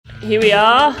Here we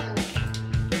are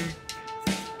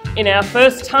in our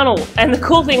first tunnel, and the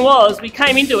cool thing was we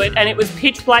came into it and it was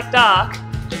pitch black dark.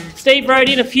 Steve rode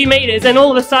in a few metres and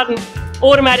all of a sudden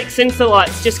automatic sensor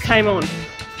lights just came on.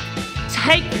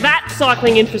 Take that,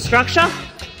 cycling infrastructure,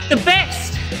 the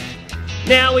best.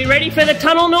 Now, are we ready for the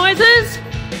tunnel noises?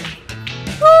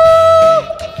 Woo!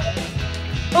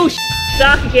 Oh,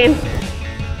 dark again.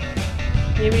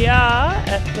 Here we are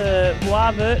at the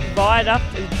Voie Verte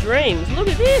Viaduct of Dreams. Look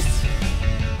at this.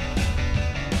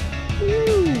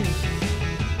 Ooh.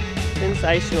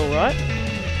 Sensational, right?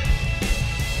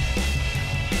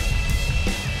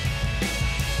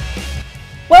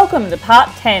 Welcome to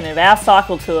part 10 of our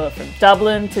cycle tour from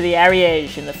Dublin to the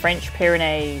Ariege in the French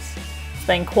Pyrenees. It's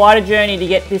been quite a journey to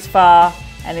get this far,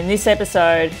 and in this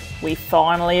episode we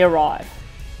finally arrive.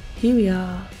 Here we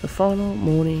are, the final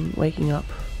morning, waking up,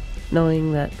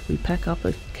 knowing that we pack up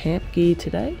a camp gear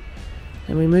today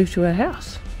and we move to our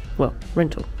house. Well,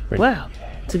 rental. Wow,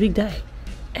 it's a big day.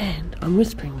 And I'm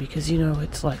whispering because,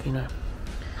 it's like,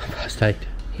 Post-8.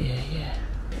 Yeah.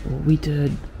 Well, we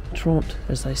did Trente,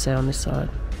 as they say on this side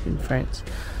in France.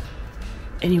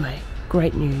 Anyway,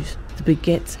 great news. The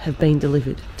baguettes have been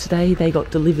delivered. Today they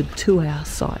got delivered to our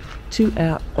site, to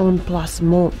our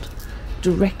emplacement,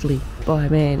 directly by a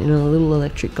man in a little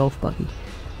electric golf buggy.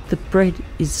 The bread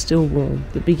is still warm.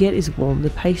 The baguette is warm. The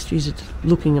pastries are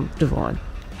looking divine.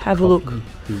 Have a look.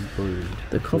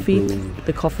 The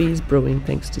coffee is brewing,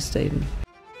 thanks to Stephen.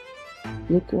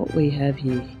 Look what we have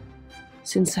here.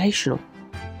 Sensational.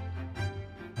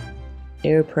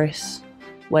 AeroPress,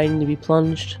 waiting to be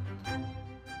plunged.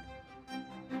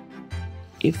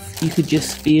 If you could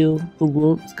just feel the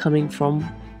warmth coming from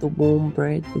the warm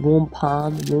bread, the warm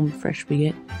palm, the warm fresh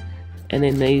baguette. And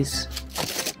then these,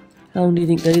 how long do you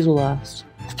think these will last?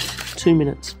 2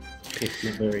 minutes.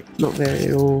 Not very. Not very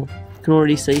at all. Can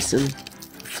already see some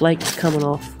flakes coming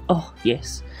off. Oh,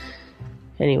 yes.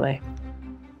 Anyway,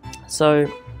 so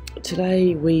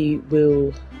today we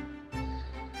will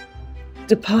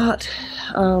depart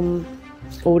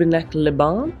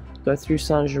Ordinac-les-Bains, go through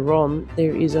Saint Girons.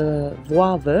 There is a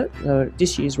Voie Verte, a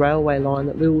disused railway line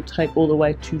that we will take all the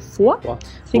way to Foix. What?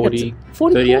 I think 40, it's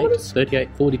 40 kilometres? 38,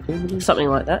 40 kilometres? Something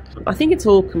like that. I think it's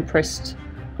all compressed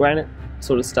granite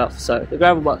sort of stuff, so the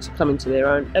gravel bikes will come into their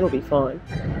own. That'll be fine.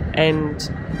 And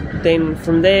then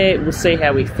from there we'll see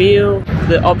how we feel.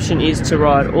 The option is to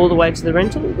ride all the way to the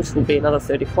rental, which will be another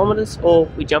 30 kilometres, or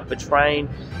we jump a train,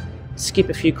 skip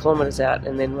a few kilometres out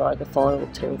and then ride the final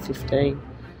 10 or 15.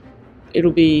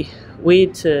 It'll be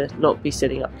weird to not be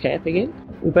setting up camp again.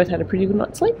 We both had a pretty good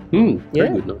night's sleep.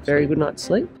 Very good night's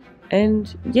sleep.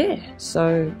 And yeah,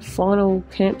 so final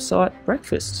campsite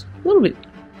breakfast. A little bit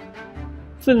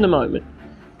for the moment.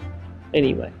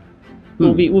 Anyway,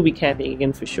 we'll be camping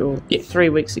again for sure. Yeah, 3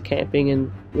 weeks of camping and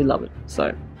we love it.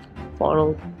 So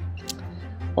final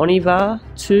on y va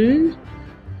to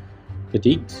The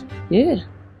digs. yeah,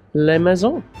 La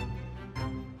Maison.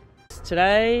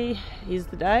 Today is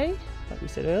the day, like we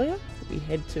said earlier, we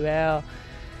head to our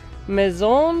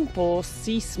maison for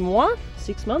 6 mois,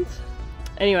 6 months.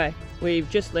 Anyway, we've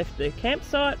just left the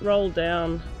campsite, rolled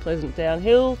down pleasant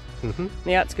downhill,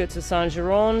 the outskirts of Saint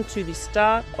Girons to the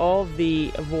start of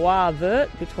the Voie Verte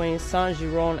between Saint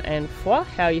Girons and Foix.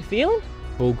 How are you feeling?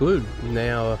 All good.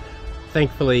 Now,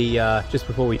 thankfully, just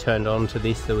before we turned on to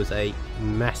this, there was a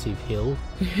massive hill,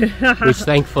 which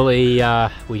thankfully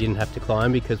we didn't have to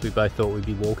climb because we both thought we'd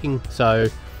be walking. So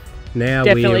now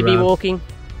Definitely be walking.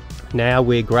 Now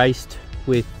we're graced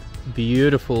with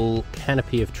beautiful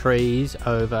canopy of trees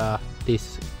over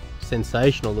this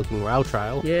sensational looking rail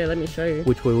trail. Yeah, let me show you.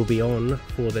 Which we will be on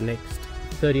for the next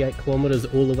 38 kilometres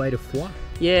all the way to Foix.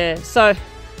 Yeah, so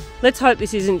let's hope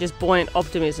this isn't just buoyant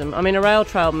optimism. I mean, a rail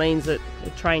trail means that a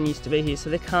train used to be here, so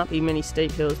there can't be many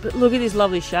steep hills. But look at this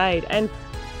lovely shade. And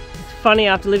it's funny,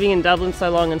 after living in Dublin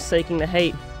so long and seeking the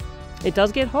heat, it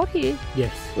does get hot here.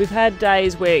 Yes. We've had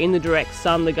days where in the direct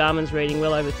sun, the Garmin's reading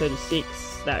well over 36.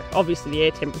 No, obviously the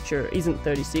air temperature isn't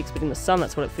 36, but in the sun,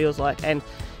 that's what it feels like. And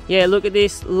yeah, look at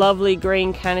this lovely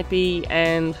green canopy,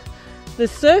 and the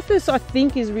surface, I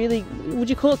think, is really, would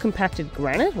you call it compacted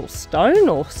granite or stone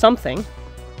or something?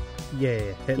 Yeah,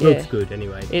 it looks good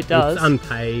anyway. It does. It's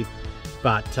unpaved,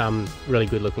 but really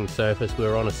good looking surface. We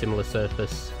were on a similar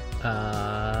surface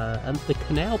and the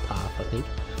canal path, I think.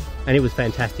 And it was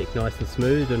fantastic, nice and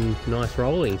smooth and nice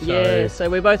rolling. So yeah, so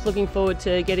we're both looking forward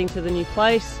to getting to the new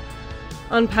place.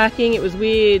 Unpacking, it was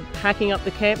weird packing up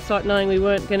the campsite knowing we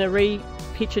weren't going to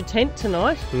re-pitch a tent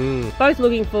tonight. Both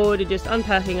looking forward to just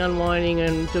unpacking, unwinding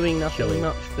and doing nothing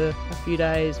much for a few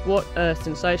days. What a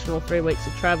sensational 3 weeks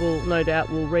of travel. No doubt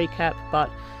we'll recap, but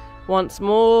once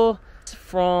more, west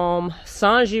from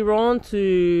Saint Girons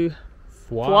to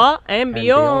Foix Foix and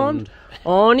beyond.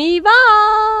 On y va!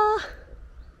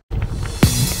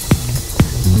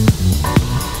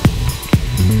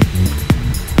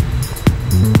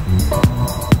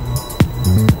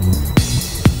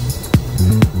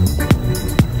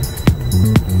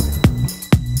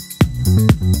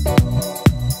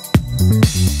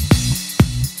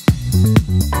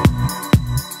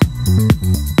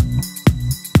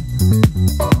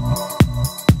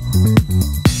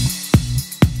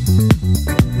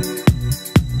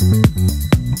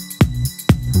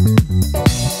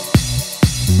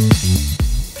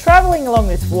 Travelling along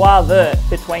this Voie Verte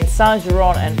between Saint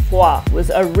Girons and Foix was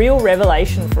a real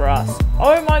revelation for us.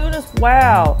 Oh my goodness,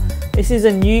 wow! This is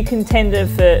a new contender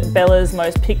for Bella's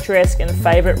most picturesque and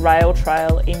favourite rail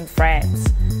trail in France.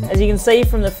 As you can see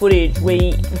from the footage,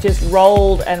 we just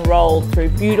rolled and rolled through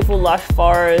beautiful lush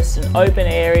forests and open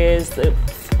areas. The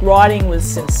riding was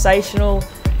sensational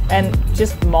and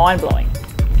just mind-blowing.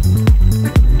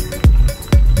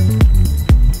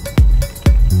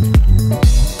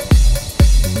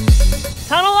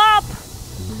 Tunnel up!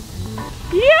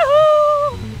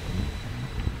 Yahoo!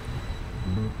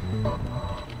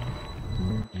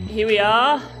 Here we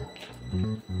are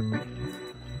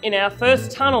in our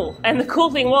first tunnel, and the cool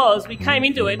thing was we came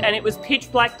into it and it was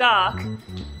pitch black dark.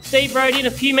 Steve rode in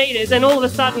a few metres and all of a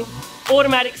sudden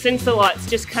automatic sensor lights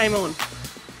just came on.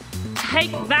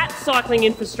 Take that, cycling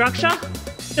infrastructure,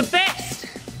 the best!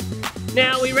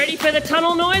 Now, we ready for the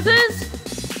tunnel noises?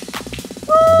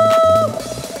 Woo!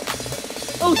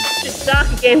 Oh, it's dark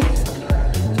again.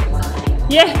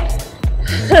 Yeah,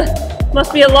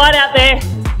 must be a light out there.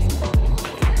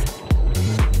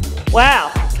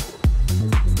 Wow,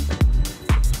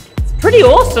 it's pretty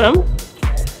awesome.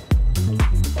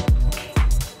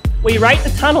 We rate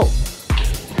the tunnel.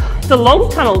 It's a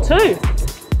long tunnel too.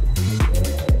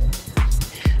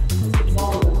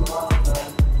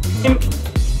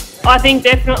 I think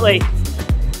definitely.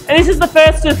 And this is the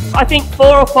first of, I think,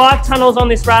 4 or 5 tunnels on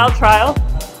this rail trail.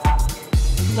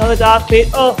 Another dark bit.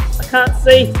 Oh, I can't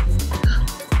see.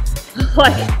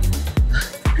 Like,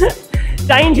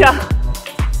 danger.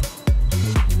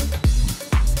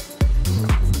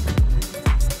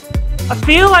 I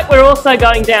feel like we're also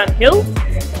going downhill.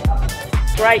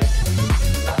 Great.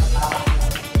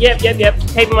 Yep.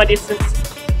 Keeping my distance.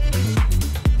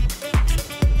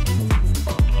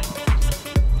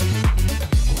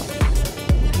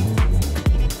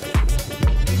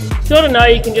 Sort of know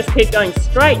you can just keep going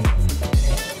straight.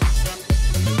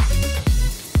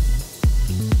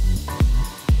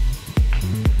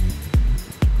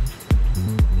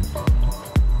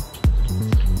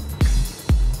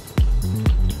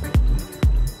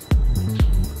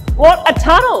 What a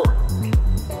tunnel!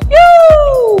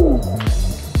 Yoo!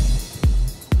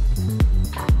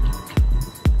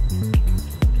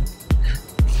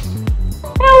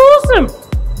 How awesome!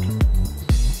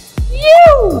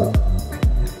 Yoo!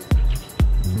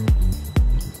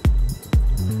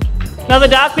 Another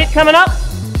dark bit coming up.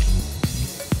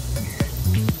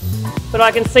 But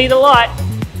I can see the light.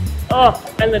 Oh,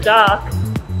 and the dark.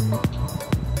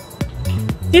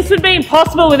 This would be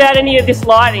impossible without any of this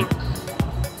lighting.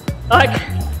 Like,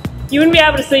 you wouldn't be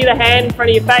able to see the hand in front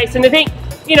of your face. And to think,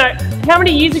 you know, how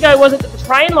many years ago was it that the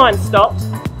train line stopped?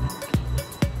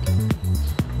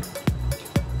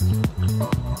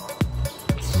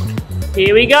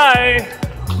 Here we go.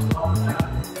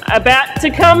 About to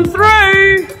come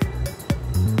through.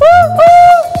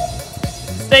 Woo-hoo!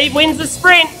 Steve wins the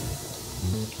sprint.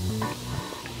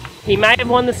 He may have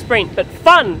won the sprint, but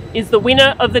fun is the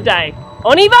winner of the day.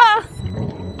 On y va!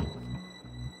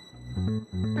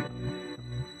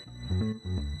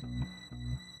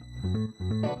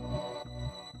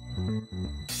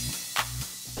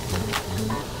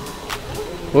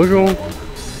 Bonjour.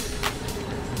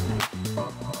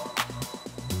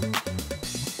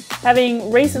 Having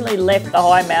recently left the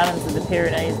high mountains of the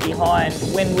Pyrenees behind,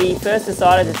 when we first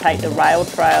decided to take the rail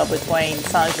trail between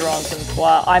Saint Girons and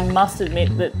Foix, I must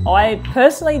admit that I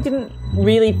personally didn't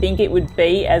really think it would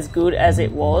be as good as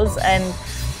it was, and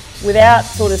without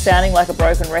sort of sounding like a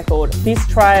broken record, this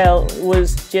trail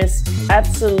was just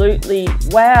absolutely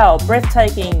wow,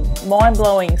 breathtaking,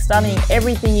 mind-blowing, stunning,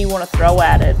 everything you want to throw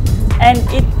at it. And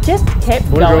it just kept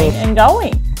going and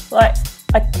going. Like,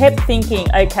 I kept thinking,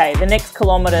 okay, the next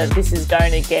kilometre this is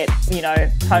going to get, you know,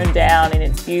 toned down in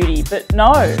its beauty, but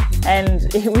no. And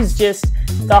it was just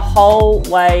the whole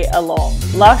way along.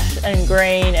 Lush and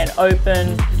green and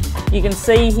open. You can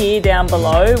see here down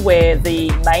below where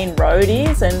the main road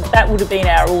is, and that would have been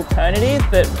our alternative,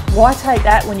 but why take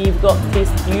that when you've got this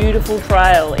beautiful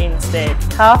trail instead?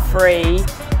 Car free,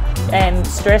 and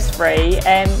stress-free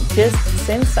and just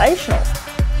sensational.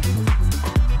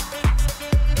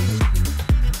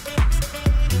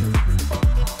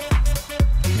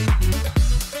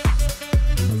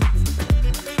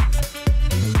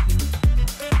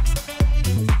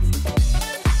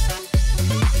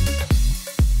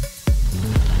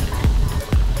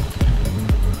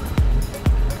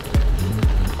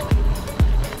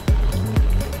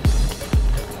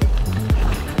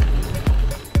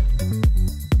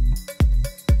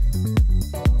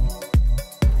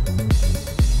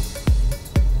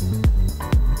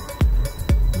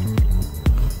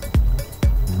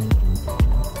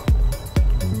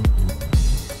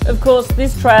 Of course,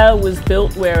 this trail was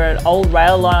built where an old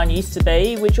rail line used to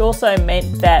be, which also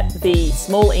meant that the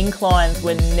small inclines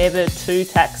were never too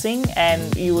taxing,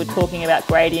 and you were talking about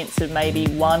gradients of maybe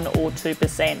 1 or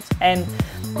 2%. And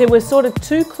there were sort of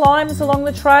 2 climbs along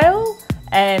the trail,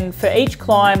 and for each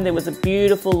climb there was a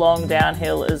beautiful long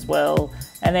downhill as well.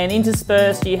 And then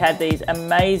interspersed you had these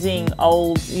amazing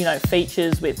old,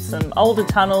 features with some older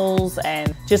tunnels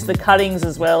and just the cuttings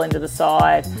as well into the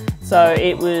side. So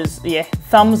it was,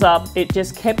 thumbs up. It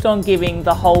just kept on giving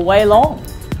the whole way long.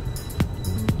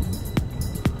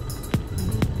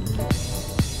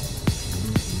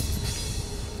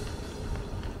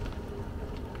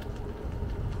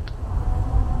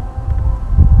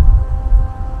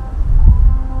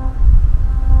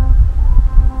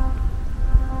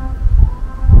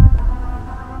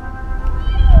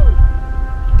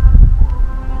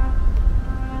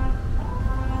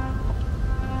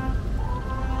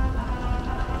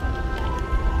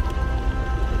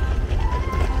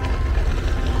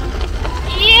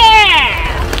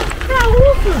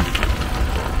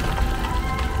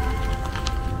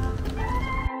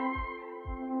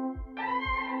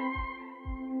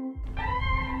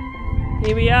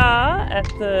 Here we are at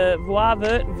the Voie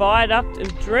Verte Viaduct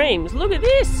of Dreams. Look at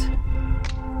this!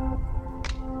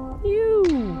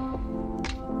 Ew.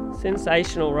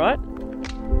 Sensational, right?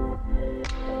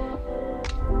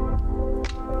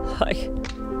 Like,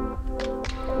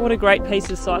 what a great piece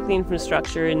of cycling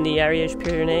infrastructure in the Ariege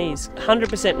Pyrenees.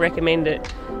 100% recommend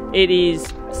it. It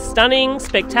is stunning,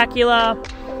 spectacular,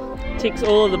 ticks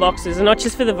all of the boxes, and not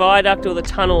just for the viaduct or the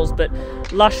tunnels, but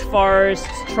lush forests,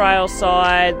 trail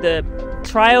side, the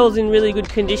trails in really good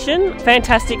condition.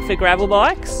 Fantastic for gravel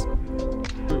bikes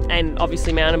and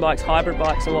obviously mountain bikes, hybrid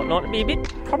bikes and whatnot. It'd be a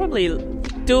bit probably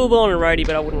doable on a roadie,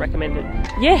 but I wouldn't recommend it.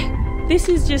 Yeah, this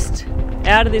is just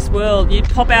out of this world. You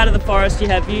pop out of the forest, you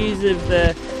have views of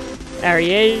the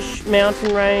Ariege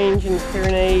mountain range in the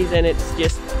Pyrenees, and it's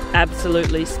just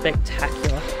absolutely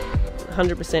spectacular.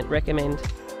 100% recommend.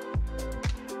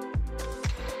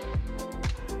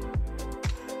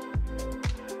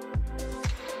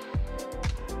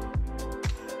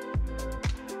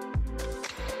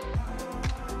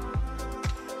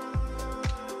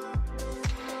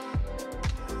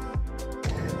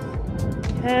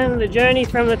 And the journey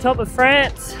from the top of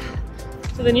France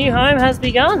to the new home has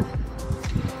begun.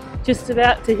 Just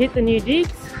about to hit the new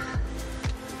digs.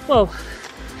 Whoa.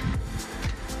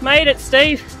 Made it,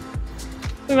 Steve.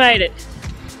 We made it.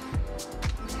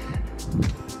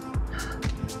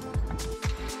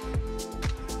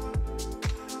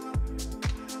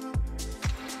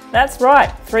 That's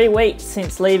right, 3 weeks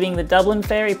since leaving the Dublin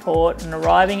ferry port and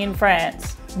arriving in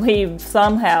France, we've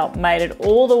somehow made it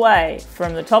all the way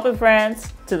from the top of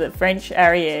France to the French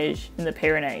Ariege in the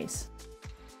Pyrenees.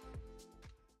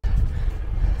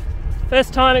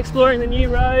 First time exploring the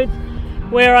new road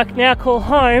where I now call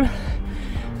home.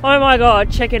 Oh my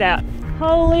god, check it out.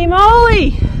 Holy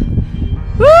moly!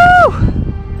 Woo!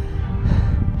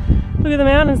 Look at the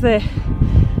mountains there.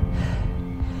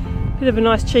 Bit of a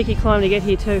nice cheeky climb to get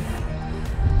here too.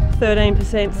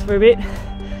 13% for a bit,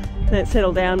 then it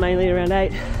settled down mainly around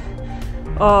 8.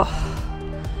 Oh,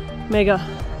 mega.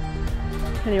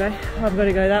 Anyway, I've got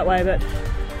to go that way, but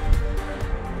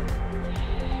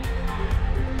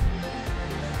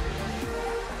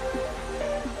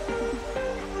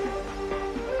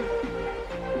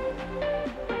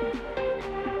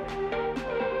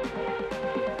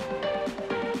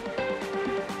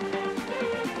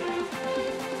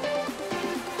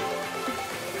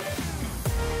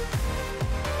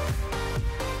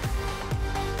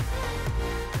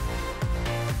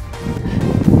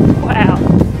wow.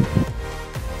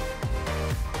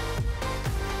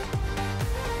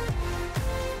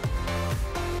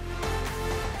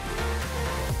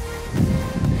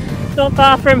 Not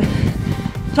far from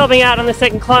topping out on the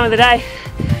second climb of the day.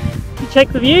 You check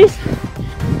the views.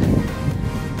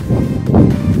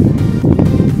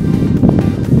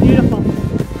 Beautiful.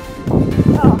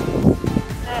 Oh,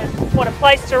 man, what a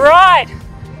place to ride.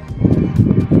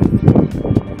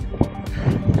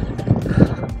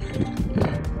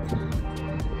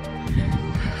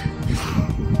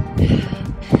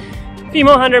 A few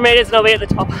more 100 metres and I'll be at the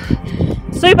top.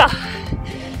 Super!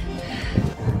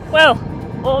 Well,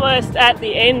 almost at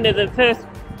the end of the first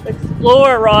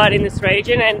explorer ride in this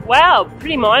region, and wow,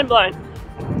 pretty mind blown.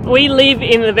 We live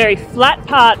in the very flat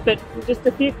part, but just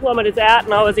a few kilometres out,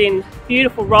 and I was in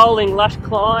beautiful rolling lush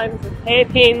climbs and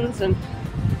hairpins, and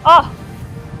oh,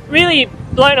 really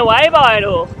blown away by it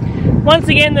all. Once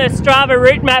again, the Strava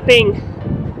route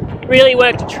mapping really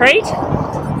worked a treat.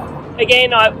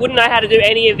 Again, I wouldn't know how to do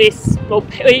any of this or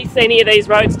piece any of these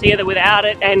roads together without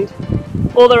it, and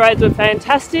all the roads were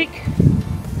fantastic.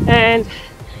 And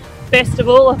best of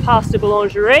all, I passed a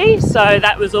boulangerie, so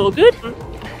that was all good.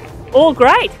 All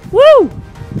great. Woo!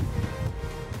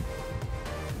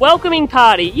 Welcoming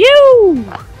party. You!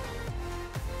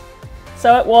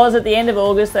 So it was at the end of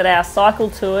August that our cycle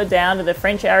tour down to the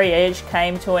French Ariege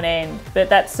came to an end, but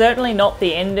that's certainly not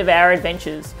the end of our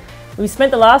adventures. We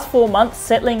spent the last 4 months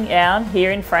settling down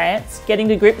here in France, getting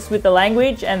to grips with the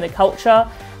language and the culture,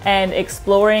 and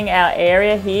exploring our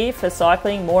area here for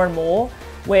cycling more and more.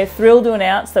 We're thrilled to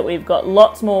announce that we've got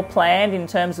lots more planned in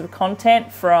terms of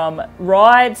content, from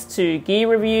rides to gear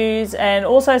reviews, and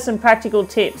also some practical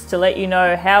tips to let you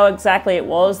know how exactly it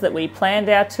was that we planned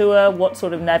our tour, what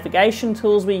sort of navigation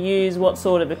tools we used, what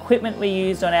sort of equipment we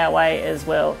used on our way as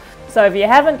well. So if you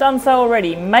haven't done so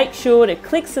already, make sure to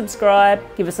click subscribe,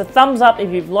 give us a thumbs up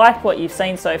if you've liked what you've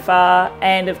seen so far,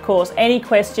 and of course any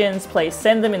questions, please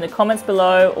send them in the comments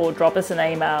below or drop us an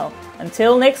email.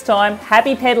 Until next time,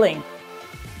 happy pedaling!